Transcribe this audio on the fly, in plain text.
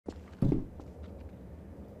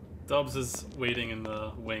Dubs is waiting in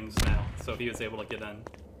the wings now, so he was able to get in.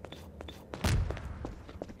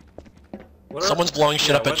 Someone's blowing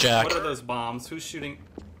shit up at Jack. What are those bombs? Who's shooting?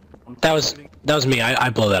 That was me. I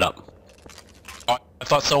blow that up. Oh, I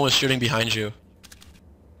thought someone was shooting behind you.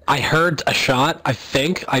 I heard a shot, I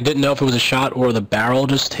think. I didn't know if it was a shot or the barrel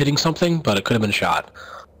just hitting something, but it could have been a shot.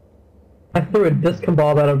 I threw a disc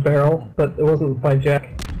ball at a barrel, but it wasn't by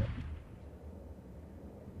Jack.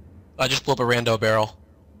 I just blew up a rando barrel.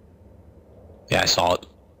 Yeah, I saw it.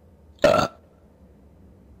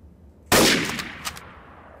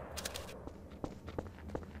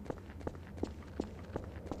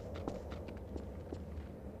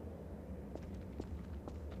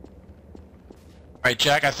 Alright,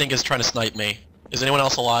 Jack, I think, is trying to snipe me. Is anyone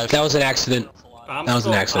else alive? That was an accident. That was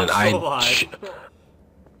an accident. I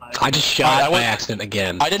just shot by accident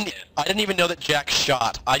again. I didn't even know that Jack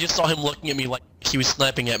shot. I just saw him looking at me like he was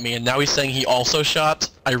sniping at me, and now he's saying he also shot.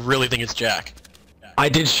 I really think it's Jack. I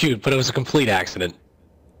did shoot, but it was a complete accident.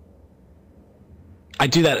 I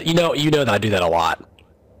do that. You know that I do that a lot.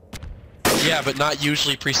 Yeah, but not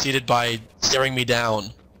usually preceded by staring me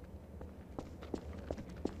down.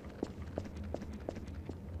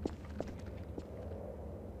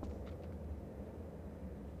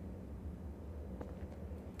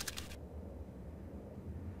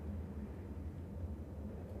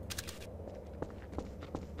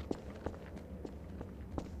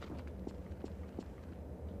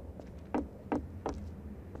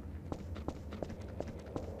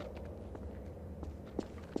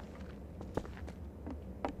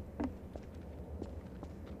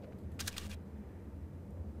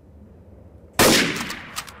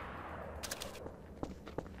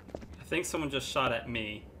 I think someone just shot at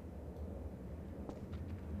me.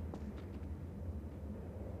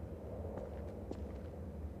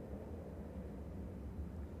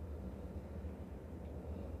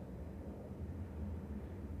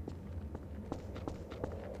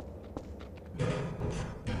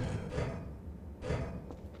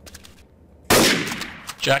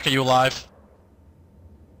 Jack, are you alive?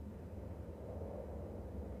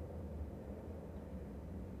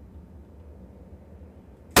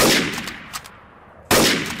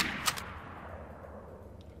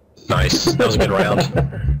 Nice. That was a good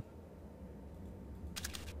round.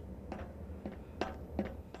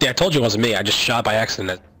 Yeah, I told you it wasn't me. I just shot by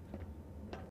accident.